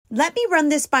"Let me run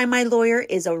this by my lawyer"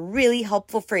 is a really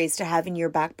helpful phrase to have in your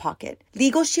back pocket.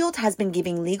 Legal Shield has been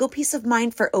giving legal peace of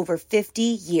mind for over 50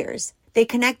 years. They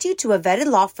connect you to a vetted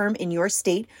law firm in your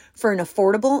state for an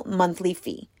affordable monthly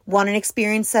fee. Want an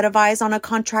experienced set of eyes on a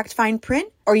contract fine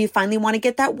print? Or you finally want to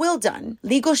get that will done?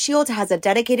 Legal Shield has a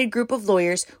dedicated group of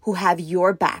lawyers who have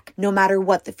your back, no matter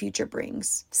what the future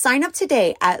brings. Sign up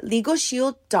today at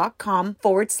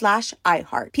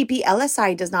LegalShield.com/iHeart.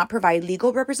 PPLSI does not provide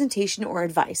legal representation or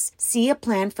advice. See a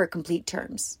plan for complete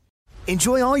terms.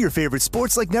 Enjoy all your favorite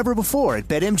sports like never before at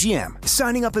BetMGM.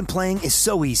 Signing up and playing is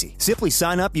so easy. Simply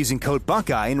sign up using code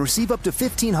Buckeye and receive up to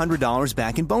 $1,500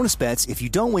 back in bonus bets if you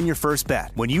don't win your first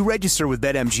bet. When you register with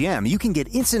BetMGM, you can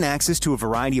get instant access to a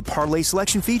variety of parlay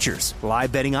selection features,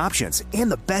 live betting options,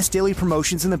 and the best daily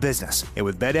promotions in the business. And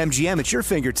with BetMGM at your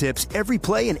fingertips, every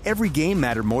play and every game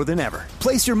matter more than ever.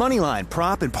 Place your moneyline,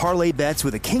 prop, and parlay bets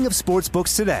with the king of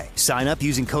sportsbooks today. Sign up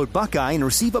using code Buckeye and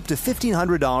receive up to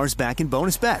 $1,500 back in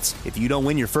bonus bets if you don't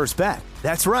win your first bet.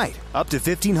 That's right, up to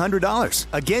 $1,500.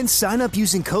 Again, sign up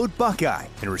using code Buckeye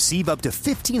and receive up to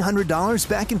 $1,500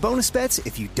 back in bonus bets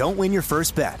if you don't win your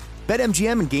first bet.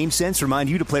 BetMGM and GameSense remind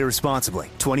you to play responsibly.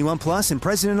 21 plus and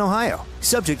present in Ohio.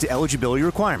 Subject to eligibility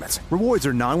requirements. Rewards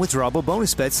are non-withdrawable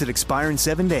bonus bets that expire in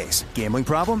 7 days. Gambling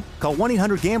problem? Call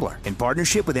 1-800-GAMBLER in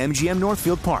partnership with MGM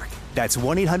Northfield Park. That's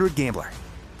 1-800-GAMBLER.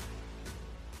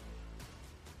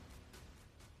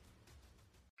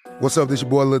 What's up, this your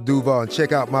boy Lil Duval, and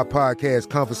check out my podcast,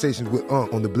 Conversations with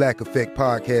Unc, on the Black Effect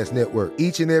Podcast Network.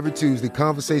 Each and every Tuesday,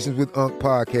 Conversations with Unc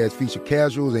podcast feature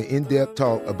casual and in-depth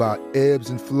talk about ebbs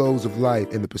and flows of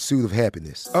life and the pursuit of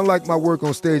happiness. Unlike my work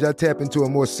on stage, I tap into a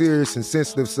more serious and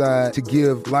sensitive side to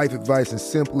give life advice and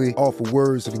simply offer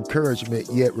words of encouragement,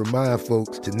 yet remind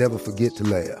folks to never forget to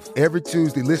laugh. Every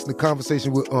Tuesday, listen to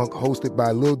Conversation with Unc, hosted by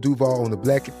Lil Duval on the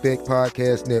Black Effect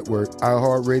Podcast Network,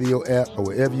 iHeartRadio app, or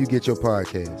wherever you get your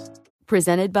podcasts.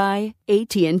 Presented by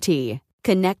AT&T.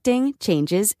 Connecting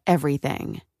changes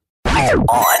everything.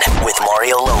 On with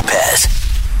Mario Lopez.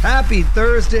 Happy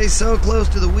Thursday, so close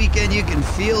to the weekend you can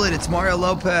feel it. It's Mario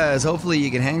Lopez. Hopefully you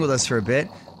can hang with us for a bit.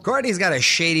 Courtney's got a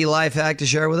shady life hack to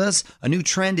share with us. A new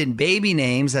trend in baby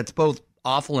names that's both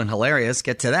awful and hilarious.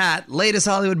 Get to that. Latest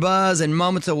Hollywood buzz and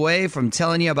moments away from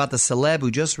telling you about the celeb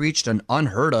who just reached an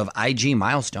unheard of IG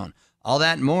milestone. All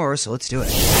that and more, so let's do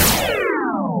it.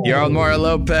 You're on Mario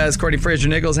Lopez, Courtney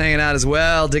Fraser-Nichols hanging out as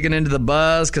well, digging into the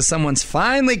buzz because someone's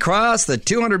finally crossed the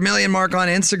 200 million mark on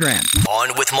Instagram. On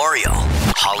with Mario,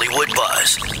 Hollywood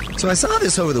buzz. So I saw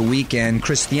this over the weekend.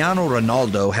 Cristiano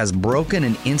Ronaldo has broken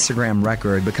an Instagram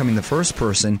record, becoming the first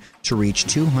person to reach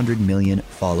 200 million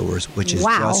followers, which is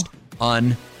just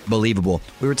unbelievable.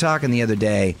 We were talking the other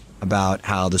day about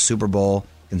how the Super Bowl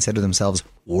consider themselves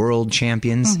world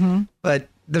champions, but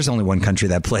there's only one country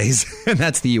that plays, and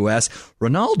that's the U.S.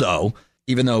 Ronaldo,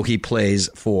 even though he plays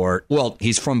for, well,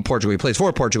 he's from Portugal. He plays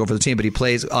for Portugal for the team, but he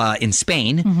plays in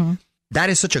Spain. That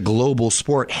is such a global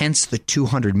sport, hence the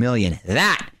 200 million.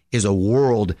 That is a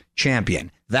world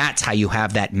champion. That's how you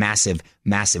have that massive,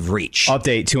 massive reach.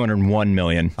 Update, 201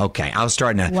 million. Okay, I was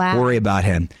starting to worry about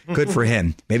him. Good for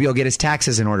him. Maybe he'll get his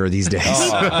taxes in order these days.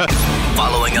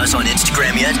 Following us on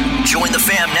Instagram yet? Join the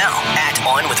fam now at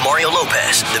On with Mario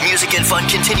Lopez. The music and fun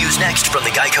continues next from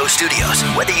the Geico Studios.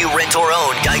 Whether you rent or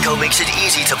own, Geico makes it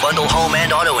easy to bundle home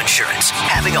and auto insurance.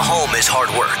 Having a home is hard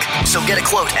work, so get a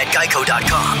quote at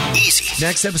geico.com. Easy.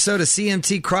 Next episode of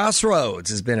CMT Crossroads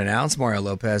has been announced. Mario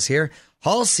Lopez here.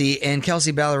 Halsey and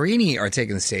Kelsey Ballerini are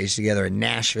taking the stage together in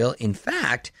Nashville. In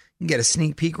fact, you can get a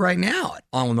sneak peek right now at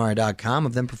onwithmario.com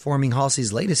of them performing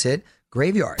Halsey's latest hit,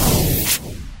 Graveyard.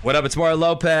 What up, it's Mario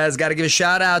Lopez. Got to give a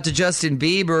shout out to Justin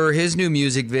Bieber. His new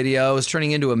music video is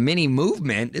turning into a mini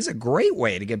movement. It's a great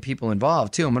way to get people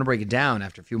involved, too. I'm going to break it down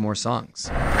after a few more songs.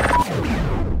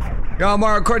 Y'all,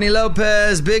 Mario, Courtney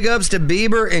Lopez. Big ups to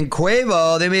Bieber and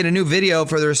Quavo. They made a new video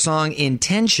for their song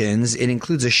Intentions. It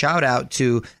includes a shout out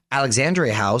to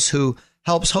Alexandria House, who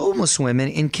helps homeless women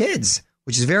and kids,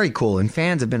 which is very cool. And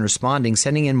fans have been responding,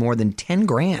 sending in more than 10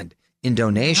 grand in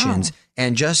donations. Wow.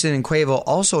 And Justin and Quavo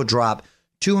also dropped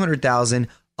 $200,000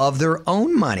 of their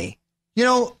own money. You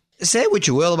know, say what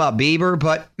you will about Bieber,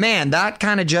 but man, that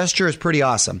kind of gesture is pretty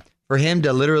awesome. For him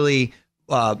to literally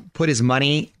put his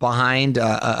money behind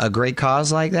a great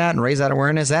cause like that and raise that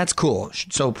awareness, that's cool.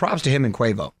 So props to him and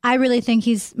Quavo. I really think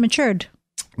he's matured.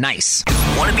 Nice.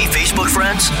 Want to be Facebook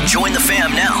friends? Join the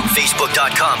fam now.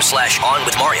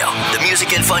 Facebook.com/OnWithMario. The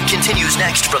music and fun continues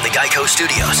next from the Geico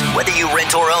Studios. Whether you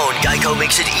rent or own, Geico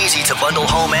makes it easy to bundle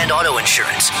home and auto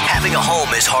insurance. Having a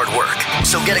home is hard work,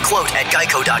 so get a quote at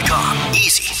geico.com.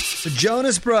 Easy. The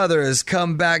Jonas Brothers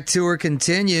comeback tour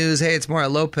continues. Hey, it's Mario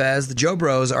Lopez. The Joe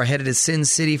Bros are headed to Sin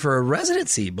City for a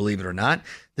residency, believe it or not.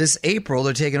 This April,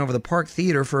 they're taking over the Park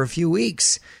Theater for a few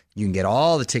weeks. You can get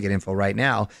all the ticket info right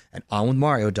now at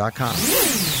onwithmario.com.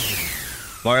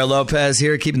 Mario Lopez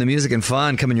here, keeping the music and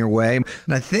fun coming your way. And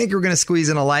I think we're going to squeeze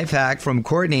in a life hack from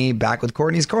Courtney. Back with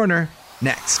Courtney's Corner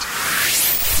next.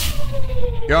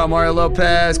 Yo, Mario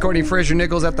Lopez, Courtney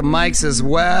Fraser-Nichols at the mics as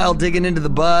well, digging into the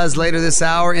buzz later this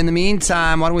hour. In the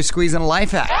meantime, why don't we squeeze in a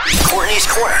life hack? Courtney's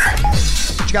Corner.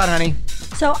 What you got, honey?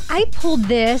 So I pulled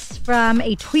this from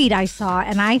a tweet I saw,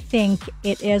 and I think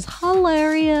it is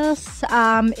hilarious.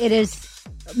 It is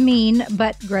mean,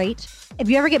 but great. If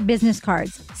you ever get business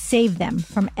cards, save them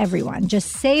from everyone.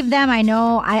 Just save them. I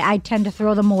know I tend to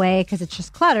throw them away because it's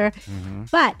just clutter. Mm-hmm.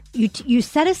 But you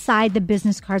set aside the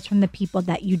business cards from the people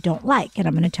that you don't like, and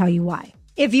I'm going to tell you why.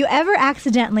 If you ever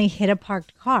accidentally hit a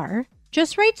parked car,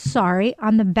 just write sorry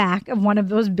on the back of one of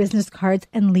those business cards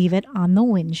and leave it on the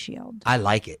windshield. I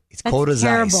like it. It's cold as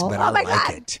ice, but I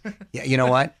like it. Yeah, you know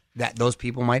what? Those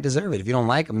people might deserve it. If you don't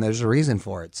like them, there's a reason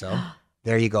for it. So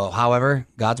there you go. However,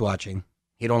 God's watching.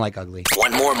 He don't like ugly.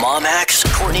 Want more mom hacks?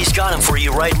 Courtney's got them for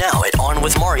you right now at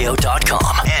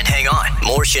onwithmario.com. And hang on,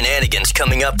 more shenanigans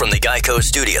coming up from the Geico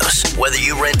Studios. Whether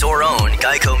you rent or own,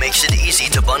 Geico makes it easy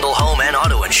to bundle home and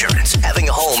auto insurance. Having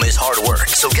a home is hard work,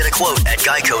 so get a quote at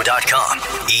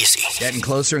geico.com. Easy. Getting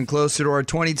closer and closer to our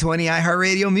 2020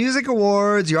 iHeartRadio Music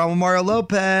Awards. You're on with Mario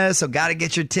Lopez, so got to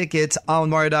get your tickets on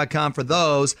onwithmario.com for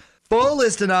those. Full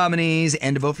list of nominees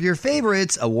and to vote for your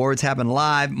favorites. Awards happen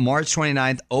live March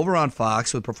 29th over on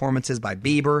Fox with performances by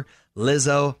Bieber,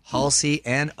 Lizzo, Halsey,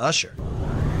 and Usher.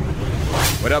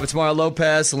 What up? It's Mario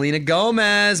Lopez. Selena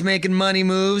Gomez making money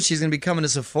moves. She's going to be coming to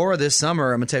Sephora this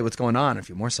summer. I'm going to tell you what's going on in a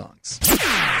few more songs.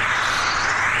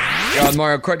 You're on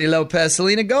Mario. Courtney Lopez.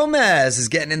 Selena Gomez is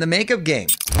getting in the makeup game.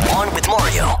 On with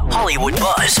Mario, Hollywood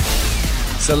Buzz.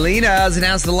 Selena has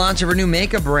announced the launch of her new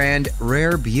makeup brand,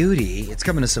 Rare Beauty. It's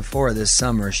coming to Sephora this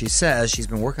summer. She says she's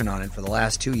been working on it for the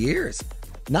last 2 years.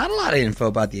 Not a lot of info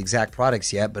about the exact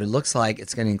products yet, but it looks like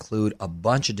it's going to include a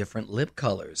bunch of different lip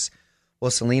colors.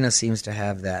 Well, Selena seems to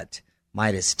have that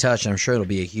Midas touch, and I'm sure it'll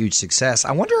be a huge success.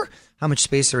 I wonder how much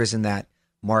space there is in that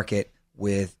market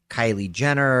with Kylie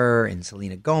Jenner and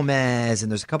Selena Gomez,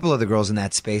 and there's a couple other girls in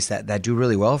that space that do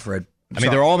really well for it. I mean,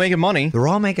 they're all making money. They're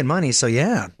all making money, so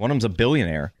yeah. One of them's a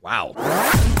billionaire. Wow.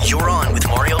 You're on with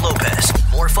Mario Lopez.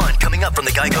 More fun coming up from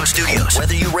the Geico Studios.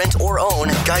 Whether you rent or own,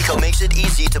 Geico makes it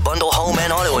easy to bundle home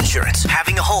and auto insurance.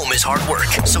 Having a home is hard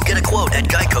work, so get a quote at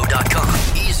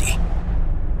geico.com. Easy.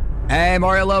 Hey,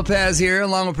 Mario Lopez here,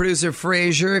 along with producer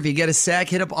Frazier. If you get a sec,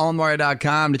 hit up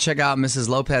onwithmario.com to check out Mrs.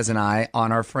 Lopez and I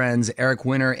on our friends Eric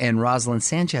Winter and Rosalind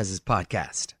Sanchez's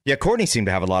podcast. Yeah, Courtney seemed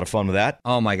to have a lot of fun with that.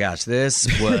 Oh my gosh, this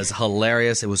was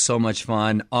hilarious. It was so much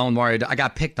fun. On Mario, I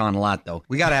got picked on a lot though.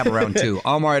 We got to have a round two.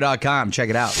 onwithmario.com, check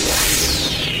it out.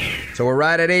 So we're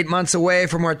right at 8 months away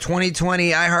from our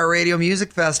 2020 iHeartRadio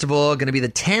Music Festival. Going to be the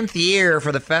 10th year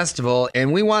for the festival,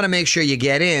 and we want to make sure you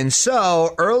get in.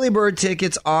 So early bird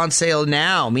tickets on sale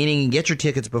now, meaning you can get your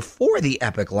tickets before the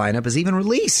epic lineup is even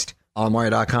released.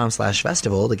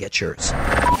 onmario.com/festival to get yours.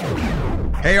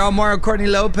 Hey, I'm Mario. Courtney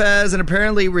Lopez, and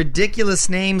apparently ridiculous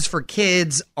names for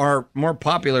kids are more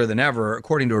popular than ever.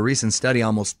 According to a recent study,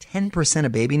 almost 10%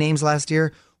 of baby names last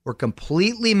year were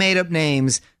completely made-up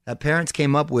names that parents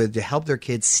came up with to help their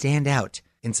kids stand out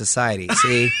in society.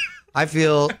 See, I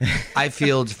feel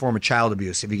it's a form of child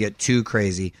abuse if you get too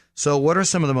crazy. So what are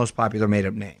some of the most popular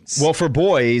made-up names? Well, for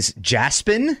boys,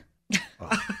 Jaspin,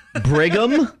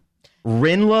 Brigham,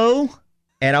 Rinlo,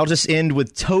 and I'll just end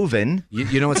with Tovin.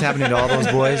 You know what's happening to all those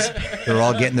boys? They're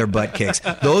all getting their butt kicked.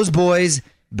 Those boys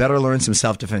better learn some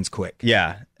self-defense quick.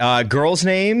 Yeah. Girls'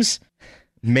 names,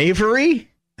 Mavery,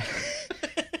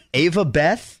 Ava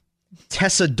Beth,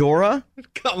 Tessadora.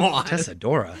 Come on.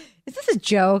 Tessadora. Is this a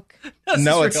joke?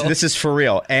 No, this is for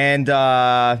real. And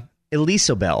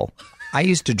Elisabel. I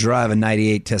used to drive a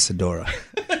 98 Tessadora.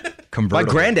 My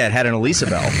granddad had an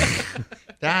Elisabel.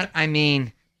 That, I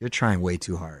mean, you're trying way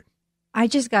too hard. I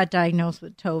just got diagnosed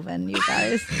with Tovin, you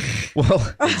guys.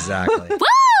 Well, exactly.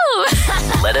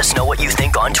 Let us know what you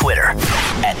think on Twitter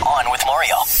at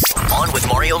OnWithMario. On with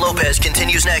Mario Lopez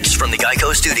continues next from the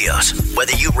Geico Studios.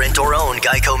 Whether you rent or own,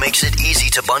 Geico makes it easy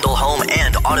to bundle home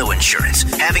and auto insurance.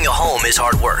 Having a home is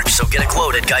hard work, so get a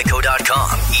quote at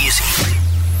geico.com. Easy.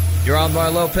 You're on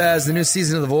Mario Lopez. The new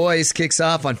season of The Voice kicks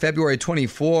off on February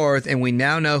 24th, and we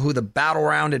now know who the Battle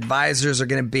Round advisors are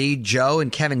going to be. Joe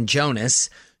and Kevin Jonas,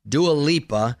 Dua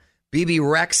Lipa, Bebe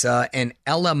Rexha, and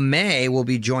Ella Mai will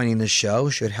be joining the show.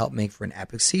 Should help make for an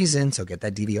epic season, so get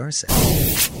that DVR set.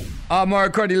 I'm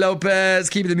Mario Courtney Lopez,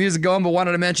 keeping the music going, but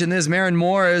wanted to mention this. Maren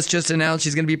Morris just announced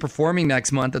she's going to be performing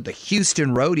next month at the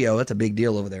Houston Rodeo. That's a big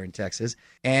deal over there in Texas.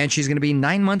 And she's going to be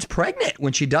 9 months pregnant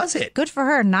when she does it. Good for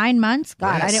her. 9 months.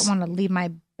 God, Yes. I didn't want to leave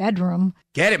my bedroom.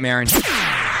 Get it, Maren.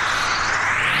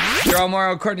 You're all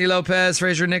Mario Courtney Lopez,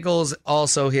 Fraser Nichols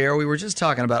also here. We were just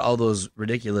talking about all those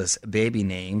ridiculous baby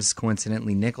names.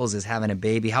 Coincidentally, Nichols is having a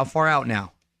baby. How far out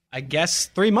now? I guess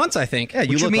 3 months, I think. Yeah,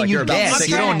 you What look mean like you you're about guess? 6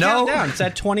 You don't know? It's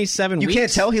at 27 You weeks.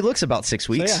 can't tell he looks about 6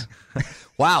 weeks. yeah.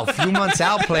 Wow, a few months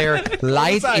out, player.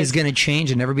 Life is going to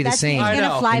change and never be the That's same gonna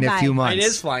know. fly in by. a few months. It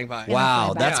is flying by.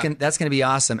 Wow, by. that's gonna be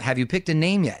awesome. Have you picked a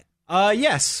name yet?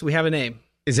 Yes, we have a name.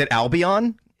 Is it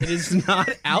Albion? It is not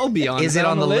Albion. Is it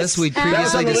on the list we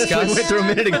previously We discussed? went through a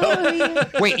minute ago.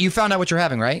 Wait, you found out what you're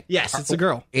having, right? Yes, it's a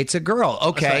girl. It's a girl.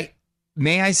 Okay. right.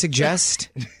 May I suggest,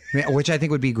 which I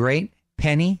think would be great,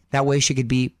 Penny? That way she could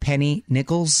be Penny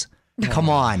Nichols. Come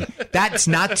on. That's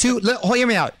not too, hear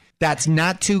me out. That's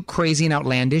not too crazy and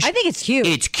outlandish. I think it's cute.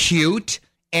 It's cute.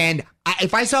 And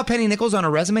if I saw Penny Nichols on a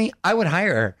resume, I would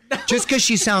hire her. Just because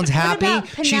she sounds happy. about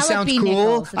She sounds Penelope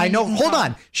cool. Nichols? I know. Amazing Hold song.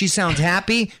 on. She sounds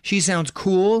happy. She sounds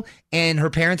cool. And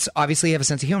her parents obviously have a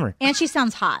sense of humor. And she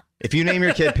sounds hot. If you name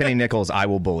your kid Penny Nichols, I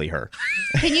will bully her.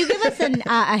 Can you give us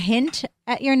a hint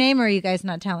at your name, or are you guys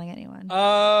not telling anyone?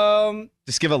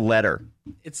 Just give a letter.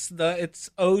 It's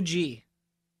OG.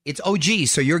 It's OG.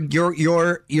 So you're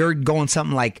going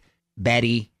something like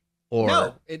Betty or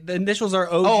No, the initials are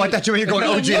OG. Oh, I thought you were going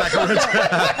OG like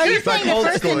Are you saying the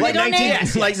first and Like middle name?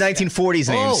 1940s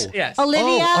names. Yes. Olivia?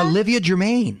 Oh, Olivia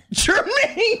Germain.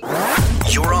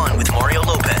 You're on with Mario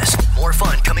Lopez. More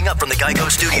fun coming up from the Geico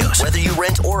Studios. Whether you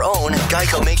rent or own,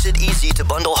 Geico makes it easy to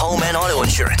bundle home and auto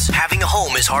insurance. Having a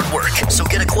home is hard work, so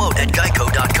get a quote at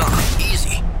geico.com.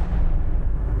 Easy.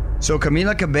 So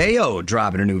Camila Cabello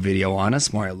dropping a new video on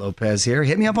us. Mario Lopez here.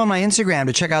 Hit me up on my Instagram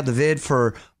to check out the vid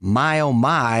for My Oh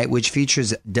My, which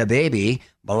features DaBaby.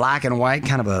 Black and white,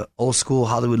 kind of a old school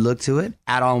Hollywood look to it.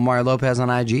 Add on Mario Lopez on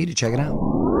IG to check it out.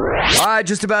 All right,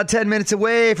 just about 10 minutes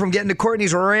away from getting to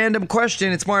Courtney's random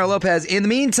question. It's Mario Lopez. In the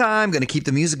meantime, going to keep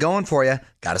the music going for you.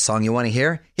 Got a song you want to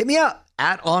hear? Hit me up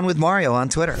at On With Mario on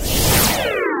Twitter.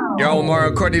 Yo,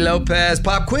 Mario Courtney Lopez.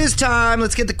 Pop quiz time.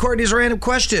 Let's get to Courtney's random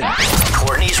question.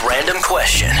 Courtney's random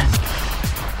question.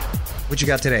 What you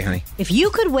got today, honey? If you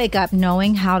could wake up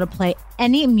knowing how to play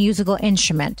any musical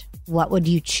instrument, what would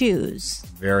you choose?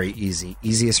 Very easy.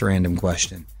 Easiest random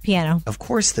question. Piano. Of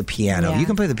course, the piano. Yeah. You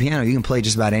can play the piano. You can play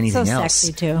just about anything So else.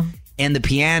 sexy, too. And the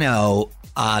piano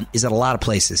is at a lot of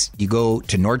places. You go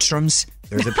to Nordstrom's,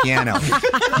 there's a piano.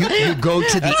 you go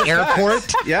to the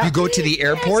airport. Yeah. You go to the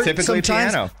airport. Typically a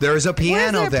sometimes, piano. There's a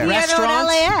piano Where's there there. a piano at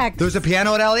LAX? There's a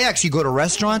piano at LAX. You go to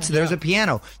restaurants, there's a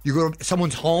piano. You go to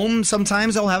someone's home,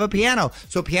 sometimes they'll have a piano.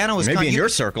 So piano is Maybe in you- your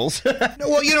circles.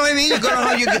 Well, you know what I mean? You go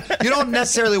to you don't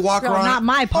necessarily walk Well, around. not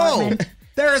my apartment. Oh,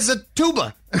 there's a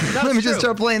tuba. Let me just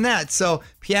start playing that. So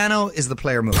piano is the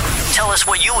player move. Tell us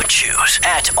what you would choose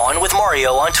at On With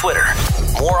Mario on Twitter.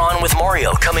 More On With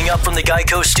Mario coming up from the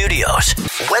Geico Studios.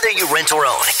 Whether you rent or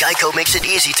own, Geico makes it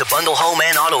easy to bundle home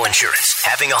and auto insurance.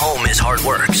 Having a home is hard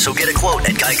work, so get a quote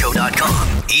at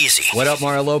geico.com. Easy. What up,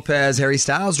 Mario Lopez? Harry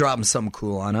Styles dropping something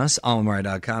cool on us.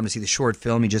 OnWithMario.com to see the short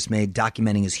film he just made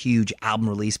documenting his huge album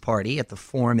release party at the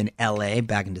Forum in LA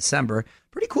back in December.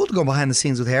 Pretty cool to go behind the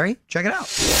scenes with Harry. Check it out.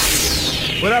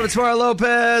 What up, it's Mario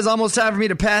Lopez. Almost time for me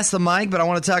to pass the mic, but I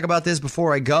want to talk about this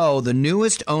before I go. The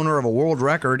newest owner of a world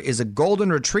record is a golden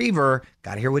retriever.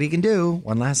 Got to hear what he can do.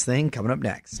 One last thing coming up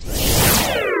next.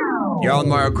 You're on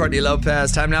Mario Courtney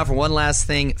Lopez. Time now for one last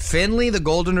thing. Finley, the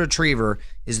golden retriever,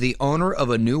 is the owner of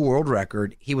a new world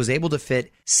record. He was able to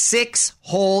fit 6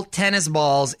 whole tennis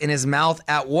balls in his mouth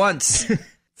at once.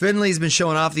 Finley's been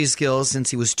showing off these skills since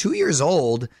he was 2 years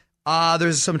old.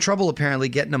 There's some trouble apparently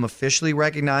getting him officially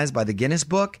recognized by the Guinness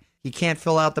Book. He can't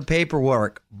fill out the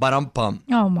paperwork. But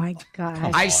Oh, my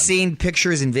God. I've seen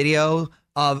pictures and video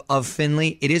of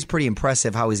Finley. It is pretty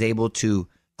impressive how he's able to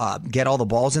get all the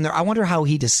balls in there. I wonder how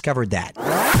he discovered that.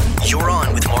 You're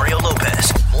on with Mario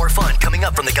Lopez. More fun coming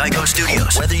up from the Geico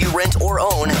Studios. Whether you rent or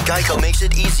own, Geico makes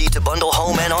it easy to bundle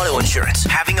home and auto insurance.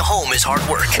 Having a home is hard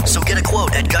work, so get a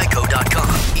quote at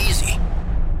geico.com. Easy.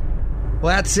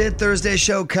 Well, that's it. Thursday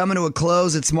show coming to a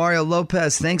close. It's Mario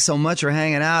Lopez. Thanks so much for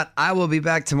hanging out. I will be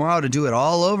back tomorrow to do it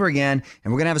all over again.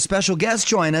 And we're going to have a special guest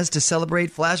join us to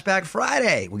celebrate Flashback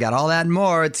Friday. We got all that and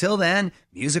more. Till then,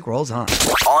 music rolls on.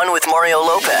 On with Mario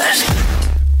Lopez.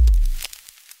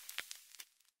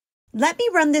 Let me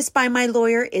run this by my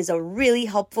lawyer is a really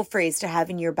helpful phrase to have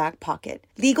in your back pocket.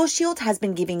 Legal Shield has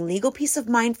been giving legal peace of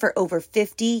mind for over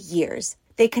 50 years.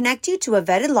 They connect you to a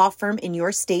vetted law firm in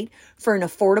your state for an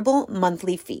affordable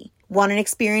monthly fee. Want an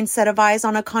experienced set of eyes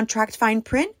on a contract fine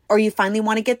print? Or you finally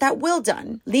want to get that will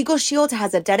done? Legal Shield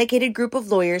has a dedicated group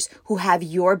of lawyers who have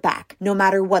your back, no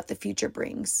matter what the future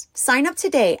brings. Sign up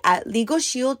today at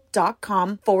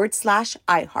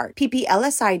LegalShield.com/iHeart.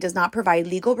 PPLSI does not provide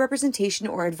legal representation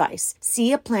or advice.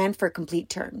 See a plan for complete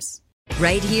terms.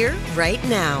 Right here, right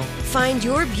now. Find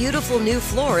your beautiful new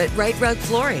floor at Right Rug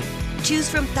Flooring. Choose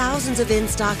from thousands of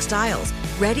in-stock styles,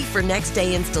 ready for next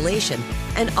day installation,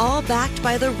 and all backed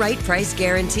by the right price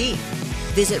guarantee.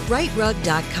 Visit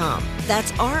rightrug.com.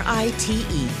 That's RITERUG.com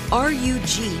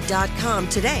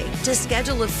today to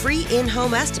schedule a free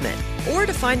in-home estimate or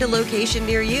to find a location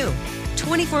near you.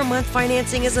 24-month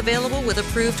financing is available with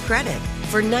approved credit.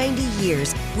 For 90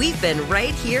 years, we've been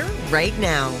right here, right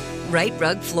now. Right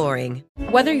Rug Flooring.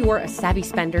 Whether you're a savvy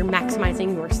spender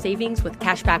maximizing your savings with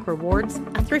cashback rewards,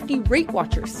 a thrifty rate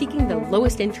watcher seeking the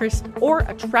lowest interest, or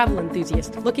a travel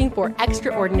enthusiast looking for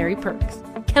extraordinary perks,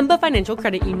 Kemba Financial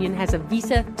Credit Union has a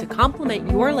visa to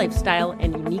complement your lifestyle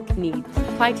and unique needs.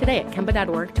 Apply today at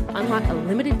Kemba.org to unlock a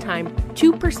limited time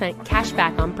 2% cash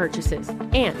back on purchases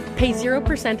and pay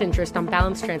 0% interest on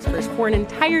balance transfers for an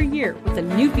entire year with a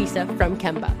new visa from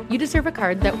Kemba. You deserve a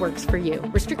card that works for you.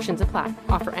 Restrictions apply.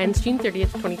 Offer ends June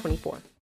 30th, 2024.